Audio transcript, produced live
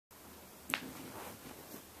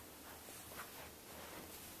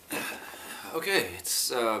Okay,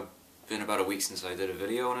 it's been about a week since I did a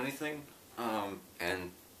video on anything,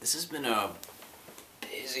 and this has been a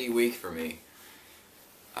busy week for me.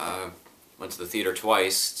 Went to the theater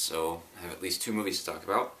twice, so I have at least 2 movies to talk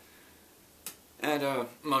about, and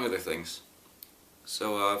among other things.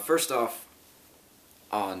 So first off,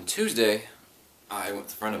 on Tuesday, I went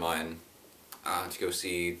with a friend of mine to go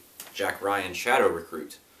see Jack Ryan's Shadow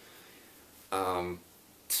Recruit. I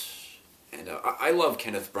love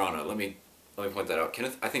Kenneth Branagh. Let me point that out.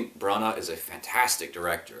 I think Branagh is a fantastic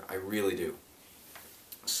director. I really do.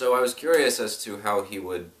 So I was curious as to how he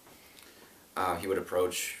would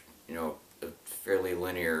approach, a fairly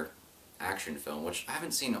linear action film, which I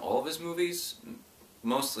haven't seen all of his movies.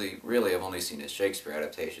 Mostly, really, I've only seen his Shakespeare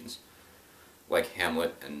adaptations, like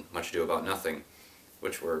Hamlet and Much Ado About Nothing,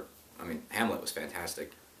 which were, Hamlet was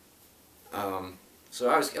fantastic. So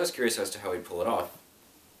I was curious as to how he'd pull it off.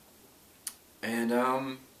 And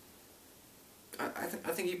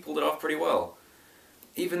I think he pulled it off pretty well.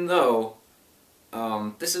 Even though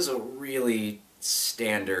this is a really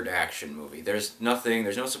standard action movie. There's no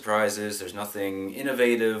surprises, there's nothing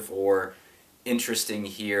innovative or interesting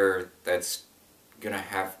here that's gonna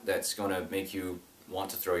make you want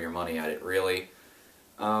to throw your money at it, really.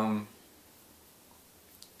 And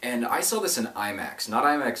I saw this in IMAX, not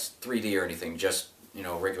IMAX 3D or anything, just,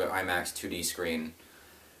 regular IMAX 2D screen.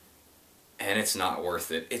 And it's not worth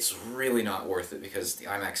it. It's really not worth it because the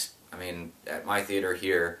IMAX, at my theater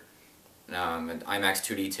here, an IMAX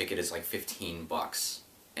 2D ticket is like $15,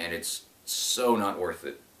 and it's so not worth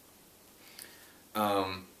it.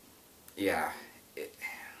 Yeah,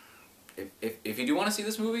 if you do want to see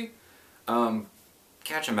this movie,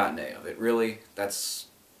 catch a matinee of it. Really, that's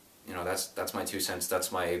my 2 cents.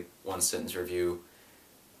 That's my 1-sentence review.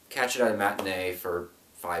 Catch it at a matinee for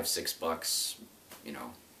 $5-6,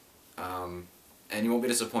 and you won't be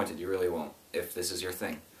disappointed. You really won't, if this is your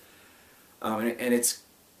thing. And it's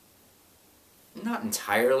not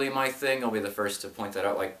entirely my thing. I'll be the first to point that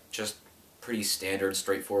out. Like, just pretty standard,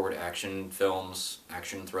 straightforward action films,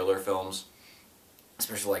 action thriller films,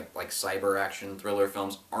 especially like cyber action thriller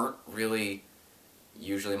films, aren't really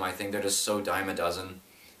usually my thing. They're just so dime a dozen.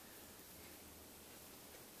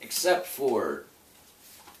 Except for,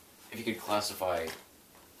 if you could classify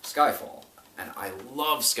Skyfall. And I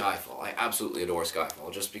love Skyfall. I absolutely adore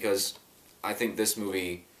Skyfall, just because I think this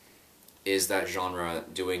movie is that genre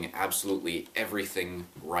doing absolutely everything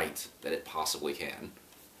right that it possibly can.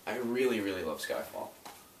 I really, really love Skyfall.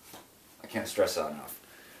 I can't stress that enough.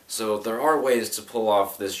 So there are ways to pull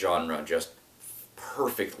off this genre just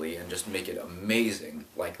perfectly and just make it amazing,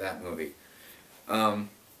 like that movie. And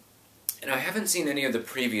I haven't seen any of the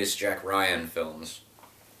previous Jack Ryan films.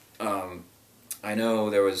 I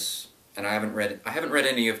know there was... And I haven't read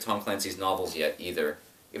any of Tom Clancy's novels yet either,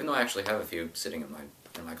 even though I actually have a few sitting in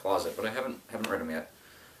my closet, but I haven't read them yet.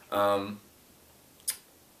 I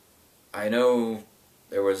know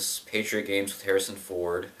there was Patriot Games with Harrison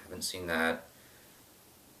Ford. Haven't seen that.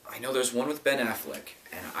 I know there's one with Ben Affleck,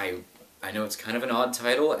 and I know it's kind of an odd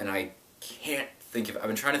title, and I can't think of. I've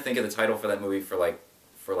been trying to think of the title for that movie for like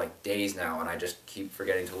days now, and I just keep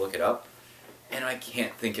forgetting to look it up, and I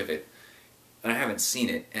can't think of it. And I haven't seen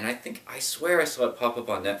it, and I swear I saw it pop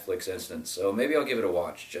up on Netflix instant, so maybe I'll give it a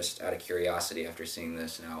watch, just out of curiosity after seeing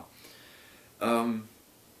this now.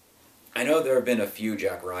 I know there have been a few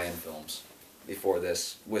Jack Ryan films before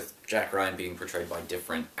this, with Jack Ryan being portrayed by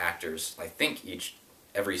different actors, I think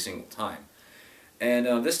every single time.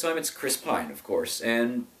 And this time it's Chris Pine, of course,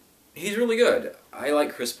 and he's really good. I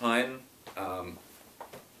like Chris Pine.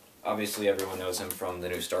 Obviously everyone knows him from the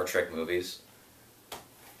new Star Trek movies,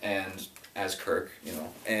 and as Kirk,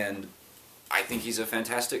 and I think he's a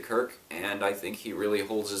fantastic Kirk, and I think he really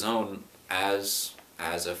holds his own as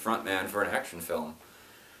a frontman for an action film.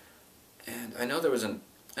 And I know there have been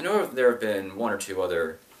there have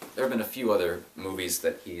been a few other movies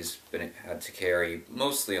that he's had to carry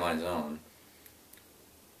mostly on his own.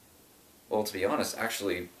 Well, to be honest,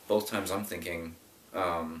 actually, both times I'm thinking,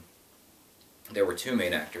 there were 2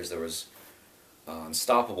 main actors. There was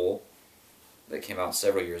Unstoppable, that came out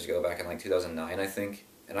several years ago, back in like 2009, I think.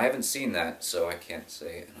 And I haven't seen that, so I can't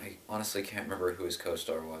say. And I honestly can't remember who his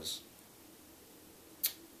co-star was.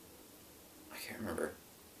 I can't remember.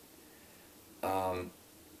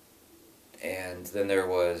 And then there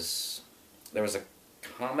was a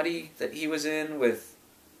comedy that he was in with...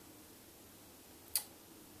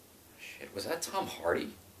 Shit, was that Tom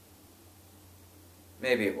Hardy?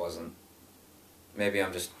 Maybe it wasn't. Maybe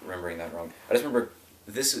I'm just remembering that wrong. I just remember...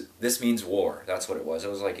 This Means War. That's what it was. It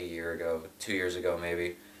was like a year ago, 2 years ago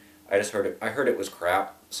maybe. I heard it was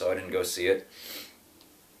crap, so I didn't go see it.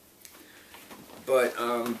 But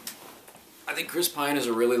I think Chris Pine is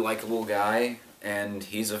a really likable guy, and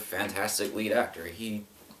he's a fantastic lead actor. He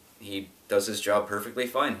does his job perfectly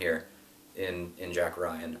fine here in Jack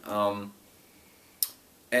Ryan.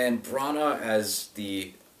 And Branagh as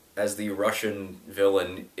the Russian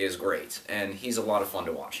villain is great, and he's a lot of fun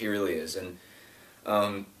to watch. He really is, and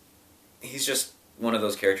he's just one of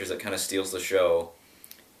those characters that kind of steals the show.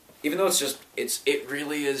 Even though it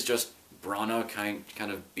really is just Branagh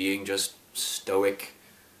kind of being just stoic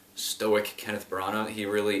Kenneth Branagh. He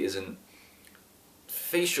really isn't,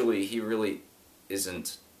 facially, he really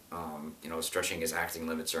isn't, stretching his acting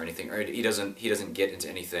limits or anything. Or he doesn't get into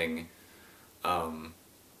anything,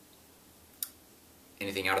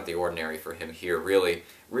 anything out of the ordinary for him here. Really,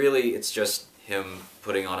 it's just him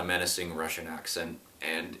putting on a menacing Russian accent,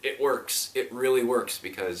 and it works. It really works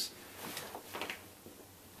because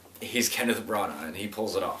he's Kenneth Branagh, and he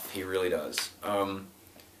pulls it off. He really does.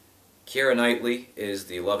 Keira Knightley is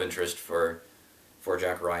the love interest for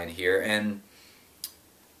Jack Ryan here, and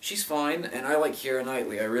she's fine, and I like Keira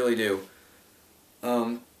Knightley, I really do.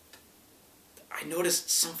 I noticed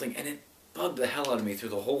something, and it bugged the hell out of me through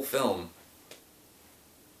the whole film.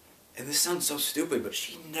 And this sounds so stupid, but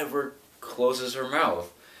she never closes her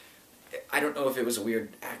mouth. I don't know if it was a weird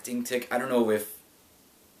acting tick. I don't know if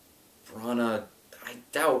Branagh... I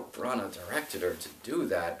doubt Branagh directed her to do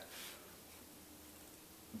that.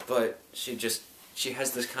 But she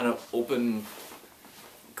has this kind of open,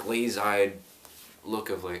 glaze-eyed look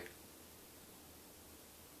of like...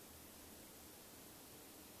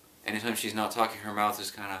 Anytime she's not talking, her mouth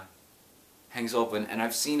just kind of hangs open. And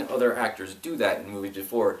I've seen other actors do that in movies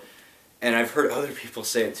before. And I've heard other people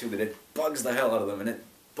say it too, that it bugs the hell out of them, and it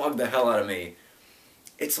bugged the hell out of me.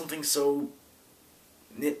 It's something so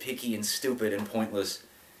nitpicky and stupid and pointless.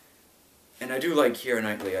 And I do like Keira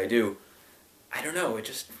Knightley, I do. I don't know, it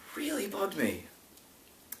just really bugged me.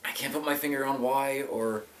 I can't put my finger on why,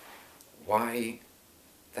 or why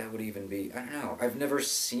that would even be. I don't know. I've never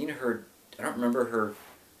seen her. I don't remember her.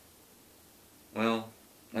 Well,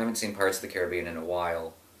 I haven't seen Pirates of the Caribbean in a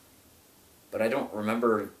while. But I don't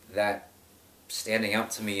remember that standing out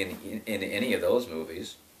to me in any of those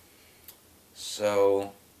movies.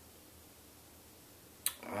 So,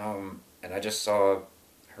 and I just saw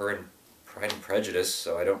her in Pride and Prejudice,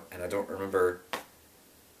 so I don't remember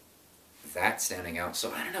that standing out.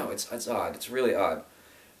 So I don't know. It's odd. It's really odd.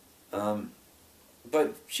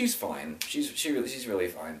 But she's fine. She's really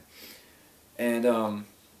fine. And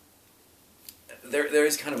there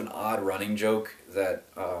is kind of an odd running joke that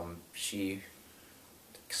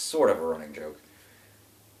sort of a running joke,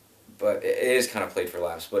 but it is kind of played for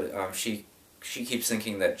laughs. But she keeps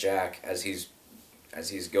thinking that Jack, as he's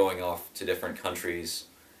going off to different countries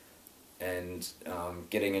and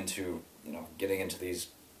getting into these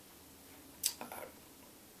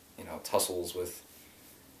tussles with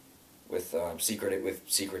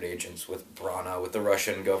secret agents, with Branagh, with the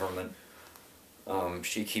Russian government.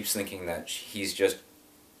 She keeps thinking that he's just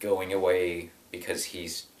going away because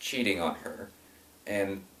he's cheating on her.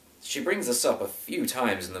 And she brings this up a few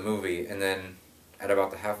times in the movie, and then at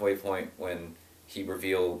about the halfway point when he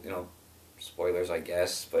reveals, spoilers I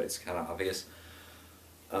guess, but it's kind of obvious,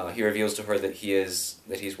 he reveals to her that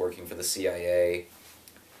he's working for the CIA,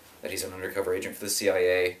 that he's an undercover agent for the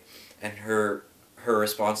CIA, and her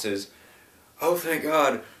response is, "Oh, thank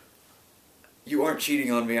God, you aren't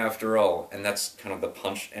cheating on me after all." And that's kind of the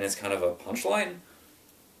punch, and it's kind of a punchline.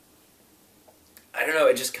 I don't know,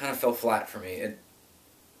 it just kind of fell flat for me. It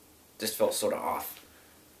just felt sort of off.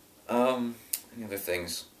 Any other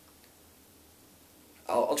things?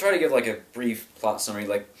 I'll try to give like a brief plot summary.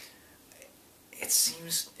 Like,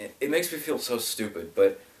 it makes me feel so stupid,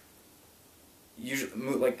 but usually,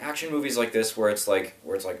 like action movies like this, where it's like,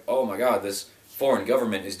 oh my God, this foreign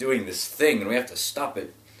government is doing this thing, and we have to stop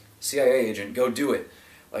it. CIA agent, go do it.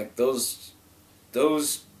 Like those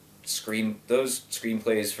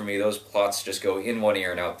screenplays for me, those plots just go in one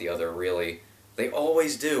ear and out the other. Really, they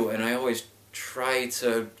always do, and I always try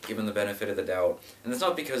to give them the benefit of the doubt. And it's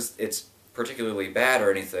not because it's particularly bad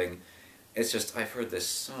or anything. It's just I've heard this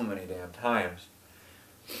so many damn times.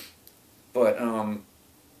 But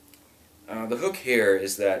the hook here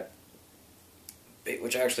is that,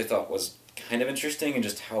 which I actually thought was kind of interesting, and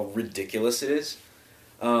just how ridiculous it is.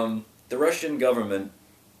 The Russian government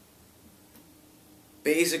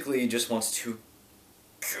basically just wants to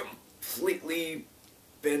completely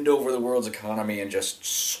bend over the world's economy and just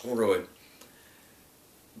screw it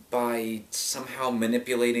by somehow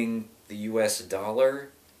manipulating the US dollar,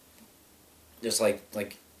 just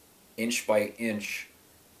like inch by inch,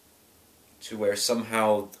 to where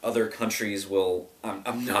somehow other countries will...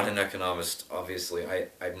 I'm not an economist, obviously.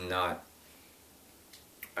 I'm not...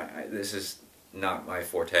 this is not my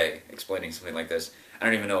forte, explaining something like this. I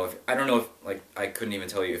don't know if, like, I couldn't even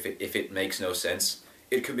tell you if it makes no sense.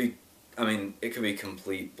 It could be, I mean, it could be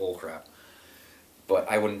complete bullcrap. But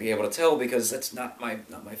I wouldn't be able to tell because that's not my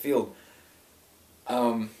field.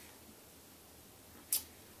 But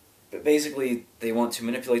basically, they want to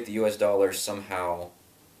manipulate the US dollar somehow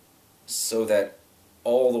so that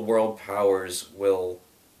all the world powers will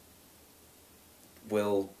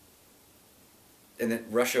and that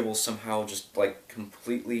Russia will somehow just, like,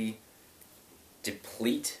 completely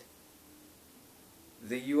deplete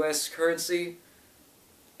the US currency,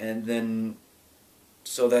 and then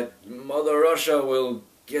so that Mother Russia will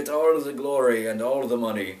get all the glory and all the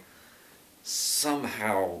money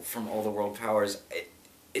somehow from all the world powers.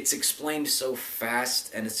 It's explained so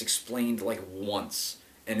fast, and it's explained like once,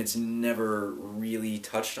 and it's never really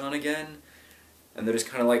touched on again, and they're just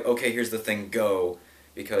kind of like, okay, here's the thing, go,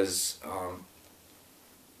 because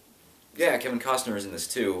yeah, Kevin Costner is in this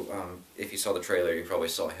too. If you saw the trailer, you probably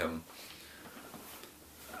saw him.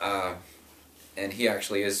 And he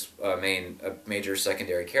actually is a major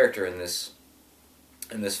secondary character in this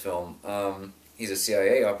film. He's a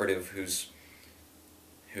CIA operative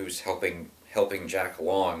who's helping Jack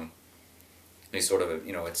along. He's sort of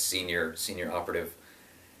a senior operative.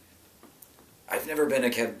 I've never been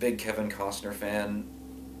a big Kevin Costner fan.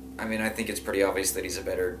 I mean, I think it's pretty obvious that he's a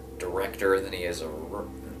better director than he is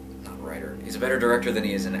not writer. He's a better director than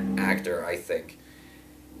he is an actor, I think.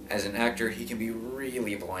 As an actor, he can be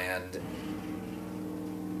really bland.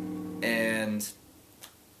 And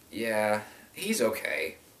yeah, he's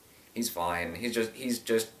okay. He's fine. He's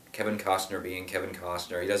just Kevin Costner being Kevin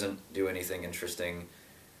Costner. He doesn't do anything interesting.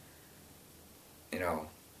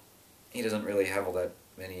 He doesn't really have all that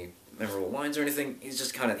many memorable lines or anything. He's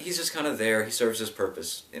just kind of there. He serves his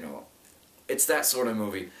purpose. It's that sort of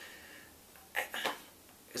movie.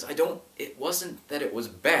 Because it wasn't that it was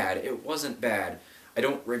bad. It wasn't bad. I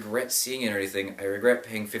don't regret seeing it or anything. I regret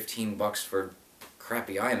paying $15 for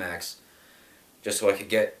crappy IMAX just so I could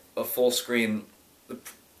get a full screen.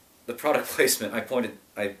 The product placement,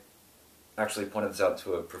 I actually pointed this out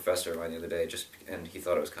to a professor of mine the other day, and he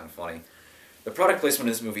thought it was kind of funny. The product placement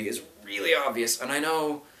in this movie is really obvious, and I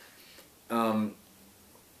know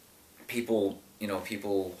people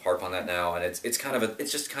harp on that now, and it's just kind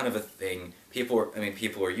of a thing. People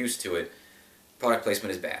are used to it. Product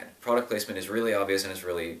placement is bad. Product placement is really obvious, and it's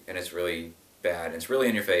really bad, and it's really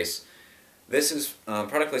in your face. This is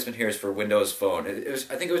product placement here is for Windows Phone. I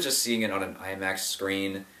think it was just seeing it on an IMAX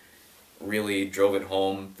screen really drove it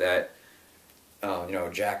home that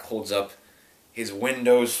Jack holds up his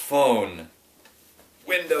Windows Phone,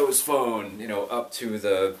 up to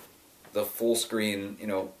the full screen,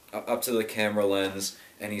 up to the camera lens,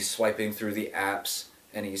 and he's swiping through the apps,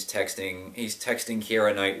 and he's texting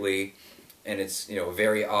Keira Knightley, and it's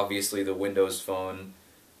very obviously the Windows Phone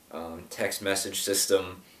text message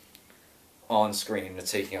system on screen.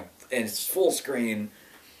 It's taking up, and it's full screen,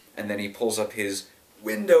 and then he pulls up his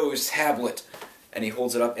Windows tablet, and he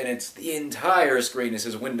holds it up, and it's the entire screen is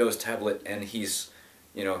his Windows tablet, and he's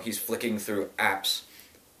flicking through apps,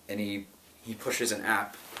 and he pushes an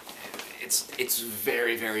app. It's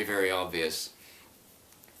very, very, very obvious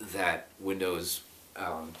that Windows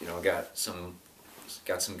got some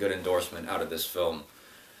good endorsement out of this film.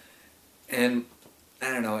 And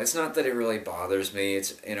I don't know, it's not that it really bothers me.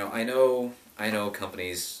 It's I know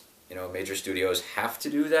companies, major studios have to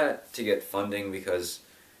do that to get funding because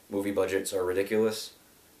movie budgets are ridiculous.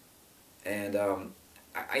 And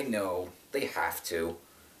I know they have to.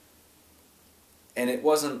 And it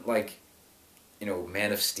wasn't like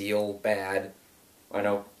Man of Steel bad. I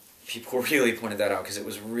know people really pointed that out because it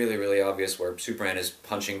was really, really obvious where Superman is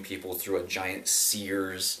punching people through a giant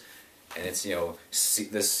Sears, and it's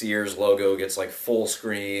the Sears logo gets like full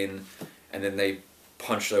screen, and then they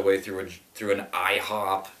punch their way through an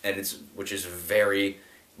IHOP, and which is very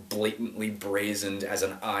blatantly brazened as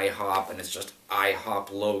an IHOP, and it's just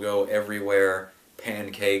IHOP logo everywhere,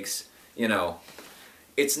 pancakes.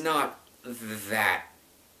 It's not that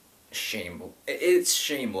it's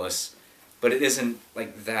shameless, but it isn't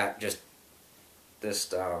like that just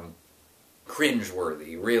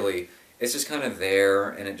cringe-worthy, really. It's just kind of there,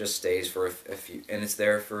 and it just stays for a few, and it's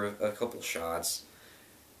there for a couple shots.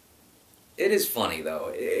 It is funny,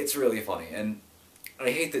 though. It's really funny, and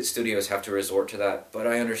I hate that studios have to resort to that, but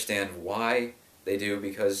I understand why they do,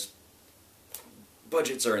 because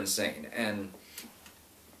budgets are insane, and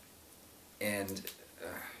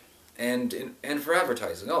and for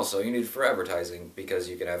advertising also. You need it for advertising because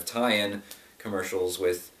you can have tie-in commercials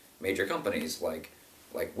with major companies like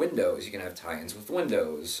Windows. You can have tie-ins with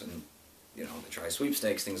Windows, and you know, they try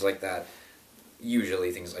sweepstakes, things like that.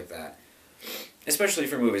 Usually things like that, especially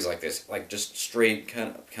for movies like this, like just straight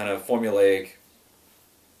kind of formulaic,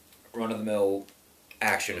 run-of-the-mill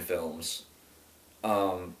action films.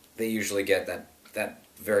 They usually get that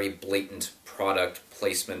very blatant product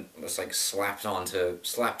placement that's like slapped onto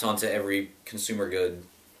every consumer good.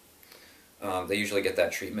 They usually get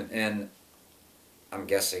that treatment, and I'm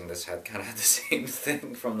guessing this had kind of had the same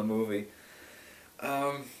thing from the movie.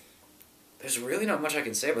 There's really not much I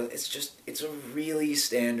can say about it. It's a really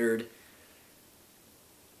standard,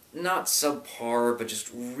 not subpar, but just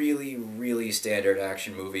really, really standard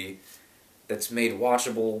action movie that's made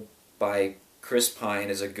watchable by Chris Pine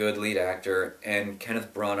as a good lead actor, and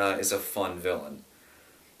Kenneth Branagh is a fun villain.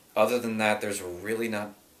 Other than that, there's really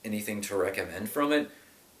not anything to recommend from it.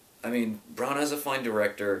 I mean, Branagh's a fine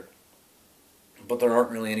director, but there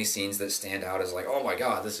aren't really any scenes that stand out as like, oh my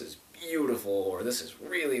god, this is beautiful, or this is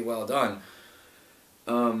really well done.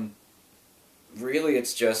 Really,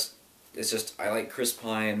 it's just I like Chris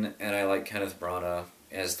Pine and I like Kenneth Branagh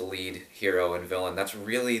as the lead hero and villain. That's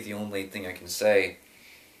really the only thing I can say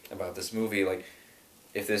about this movie. Like,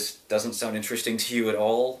 if this doesn't sound interesting to you at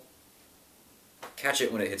all, catch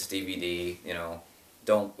it when it hits DVD, you know.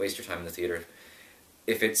 Don't waste your time in the theater.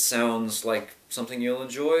 If it sounds like something you'll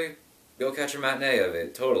enjoy, go catch a matinee of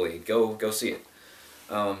it. Totally. Go see it.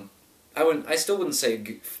 I still wouldn't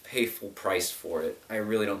say pay full price for it. I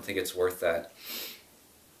really don't think it's worth that.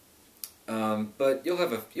 But you'll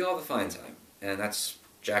have a fine time. And that's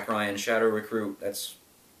Jack Ryan, Shadow Recruit. That's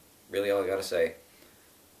really all I gotta say.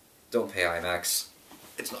 Don't pay IMAX.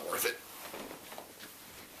 It's not worth it.